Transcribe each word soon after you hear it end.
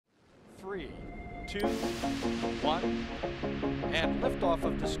3, 2, 1, and liftoff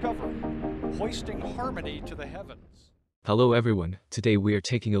of Discovery, hoisting harmony to the heavens. Hello everyone, today we are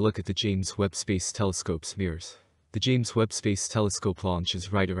taking a look at the James Webb Space Telescope's mirrors. The James Webb Space Telescope launch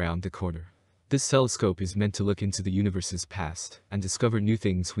is right around the corner. This telescope is meant to look into the universe's past and discover new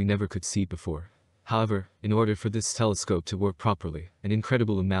things we never could see before. However, in order for this telescope to work properly, an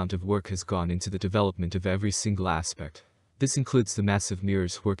incredible amount of work has gone into the development of every single aspect. This includes the massive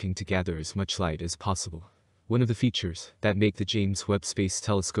mirrors working to gather as much light as possible. One of the features that make the James Webb Space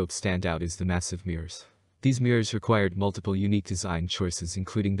Telescope stand out is the massive mirrors. These mirrors required multiple unique design choices,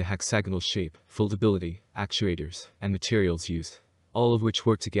 including the hexagonal shape, foldability, actuators, and materials used, all of which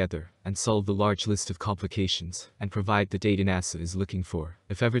work together and solve the large list of complications and provide the data NASA is looking for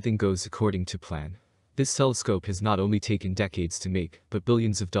if everything goes according to plan. This telescope has not only taken decades to make, but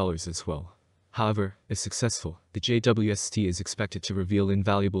billions of dollars as well. However, if successful, the JWST is expected to reveal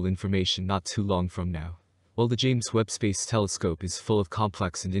invaluable information not too long from now. While the James Webb Space Telescope is full of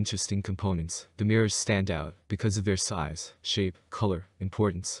complex and interesting components, the mirrors stand out because of their size, shape, color,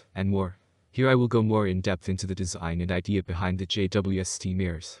 importance, and more. Here I will go more in depth into the design and idea behind the JWST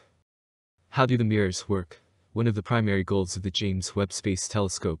mirrors. How do the mirrors work? One of the primary goals of the James Webb Space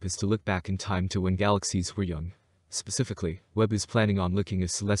Telescope is to look back in time to when galaxies were young. Specifically, Webb is planning on looking at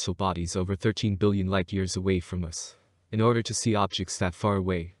celestial bodies over 13 billion light-years away from us. In order to see objects that far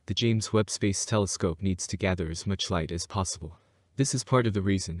away, the James Webb Space Telescope needs to gather as much light as possible. This is part of the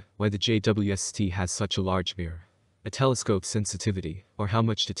reason why the JWST has such a large mirror. A telescope's sensitivity, or how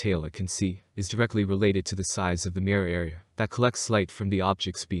much detail it can see, is directly related to the size of the mirror area that collects light from the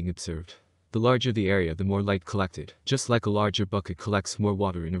objects being observed. The larger the area, the more light collected, just like a larger bucket collects more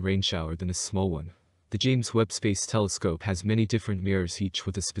water in a rain shower than a small one. The James Webb Space Telescope has many different mirrors, each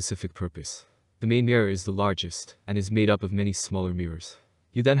with a specific purpose. The main mirror is the largest, and is made up of many smaller mirrors.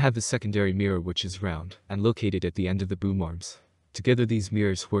 You then have the secondary mirror, which is round, and located at the end of the boom arms. Together these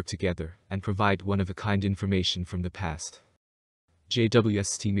mirrors work together, and provide one-of-a-kind information from the past.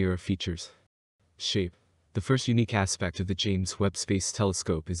 JWST mirror features. Shape. The first unique aspect of the James Webb Space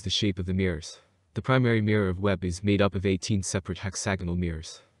Telescope is the shape of the mirrors. The primary mirror of Webb is made up of 18 separate hexagonal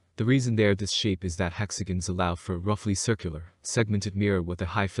mirrors. The reason they are this shape is that hexagons allow for a roughly circular, segmented mirror with a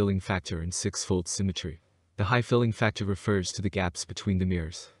high filling factor and 6-fold symmetry. The high filling factor refers to the gaps between the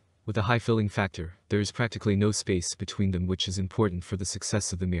mirrors. With a high filling factor, there is practically no space between them, which is important for the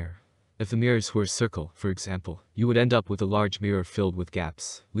success of the mirror. If the mirrors were a circle, for example, you would end up with a large mirror filled with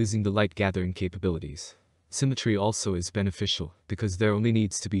gaps, losing the light gathering capabilities. Symmetry also is beneficial, because there only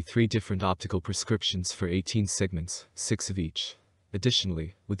needs to be 3 different optical prescriptions for 18 segments, 6 of each.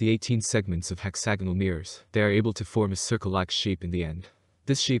 Additionally, with the 18 segments of hexagonal mirrors, they are able to form a circle-like shape in the end.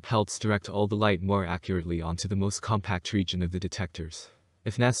 This shape helps direct all the light more accurately onto the most compact region of the detectors.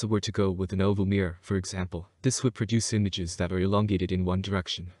 If NASA were to go with an oval mirror, for example, this would produce images that are elongated in one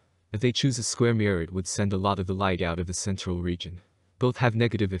direction. If they choose a square mirror, it would send a lot of the light out of the central region. Both have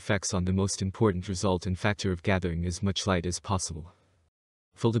negative effects on the most important result and factor of gathering as much light as possible.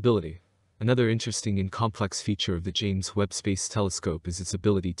 Foldability. Another interesting and complex feature of the James Webb Space Telescope is its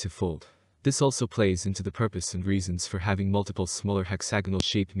ability to fold. This also plays into the purpose and reasons for having multiple smaller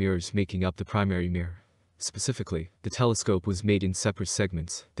hexagonal-shaped mirrors making up the primary mirror. Specifically, the telescope was made in separate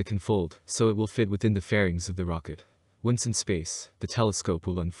segments that can fold, so it will fit within the fairings of the rocket. Once in space, the telescope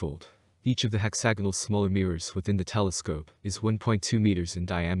will unfold. Each of the hexagonal smaller mirrors within the telescope is 1.2 meters in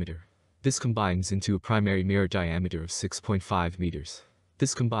diameter. This combines into a primary mirror diameter of 6.5 meters.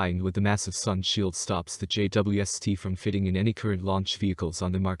 This combined with the massive sun shield stops the JWST from fitting in any current launch vehicles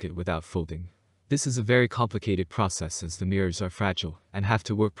on the market without folding. This is a very complicated process, as the mirrors are fragile and have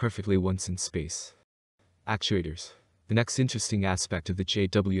to work perfectly once in space. Actuators. The next interesting aspect of the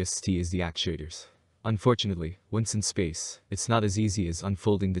JWST is the actuators. Unfortunately, once in space, it's not as easy as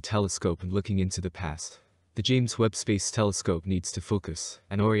unfolding the telescope and looking into the past. The James Webb Space Telescope needs to focus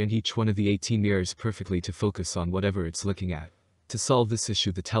and orient each one of the 18 mirrors perfectly to focus on whatever it's looking at. To solve this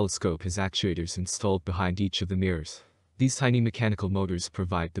issue, the telescope has actuators installed behind each of the mirrors. These tiny mechanical motors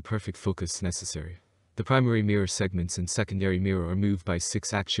provide the perfect focus necessary. The primary mirror segments and secondary mirror are moved by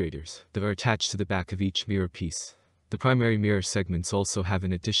 6 actuators that are attached to the back of each mirror piece. The primary mirror segments also have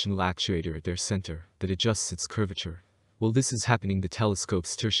an additional actuator at their center that adjusts its curvature. While this is happening, the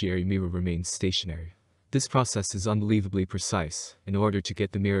telescope's tertiary mirror remains stationary. This process is unbelievably precise in order to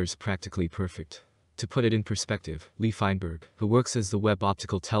get the mirrors practically perfect. To put it in perspective, Lee Feinberg, who works as the Webb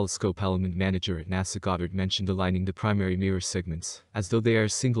Optical Telescope Element Manager at NASA Goddard, mentioned aligning the primary mirror segments as though they are a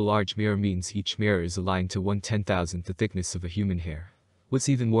single large mirror means each mirror is aligned to 1/10,000th the thickness of a human hair. What's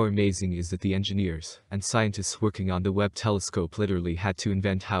even more amazing is that the engineers and scientists working on the Webb telescope literally had to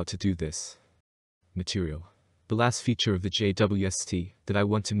invent how to do this. Material. The last feature of the JWST that I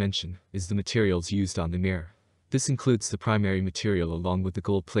want to mention is the materials used on the mirror. This includes the primary material along with the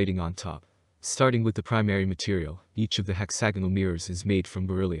gold plating on top. Starting with the primary material, each of the hexagonal mirrors is made from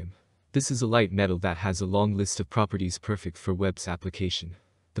beryllium. This is a light metal that has a long list of properties perfect for Webb's application.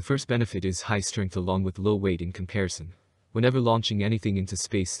 The first benefit is high strength along with low weight in comparison. Whenever launching anything into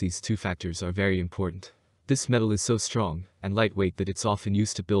space, these two factors are very important. This metal is so strong and lightweight that it's often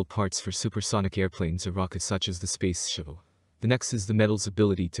used to build parts for supersonic airplanes or rockets such as the Space Shuttle. The next is the metal's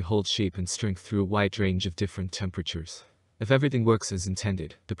ability to hold shape and strength through a wide range of different temperatures. If everything works as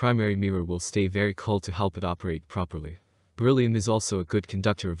intended, the primary mirror will stay very cold to help it operate properly. Beryllium is also a good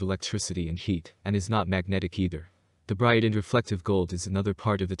conductor of electricity and heat, and is not magnetic either. The bright and reflective gold is another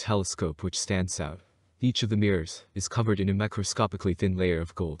part of the telescope which stands out. Each of the mirrors is covered in a microscopically thin layer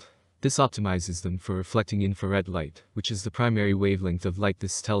of gold. This optimizes them for reflecting infrared light, which is the primary wavelength of light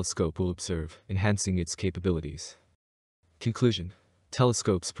this telescope will observe, enhancing its capabilities. Conclusion.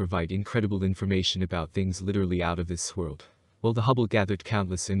 Telescopes provide incredible information about things literally out of this world. While the Hubble gathered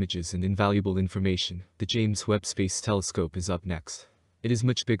countless images and invaluable information, the James Webb Space Telescope is up next. It is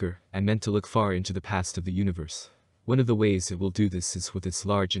much bigger and meant to look far into the past of the universe. One of the ways it will do this is with its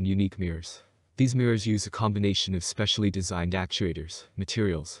large and unique mirrors. These mirrors use a combination of specially designed actuators,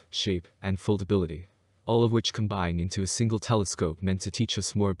 materials, shape, and foldability, all of which combine into a single telescope meant to teach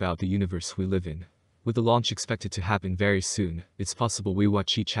us more about the universe we live in. With the launch expected to happen very soon, it's possible we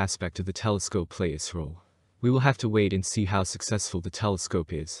watch each aspect of the telescope play its role. We will have to wait and see how successful the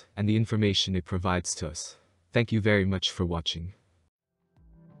telescope is, and the information it provides to us. Thank you very much for watching.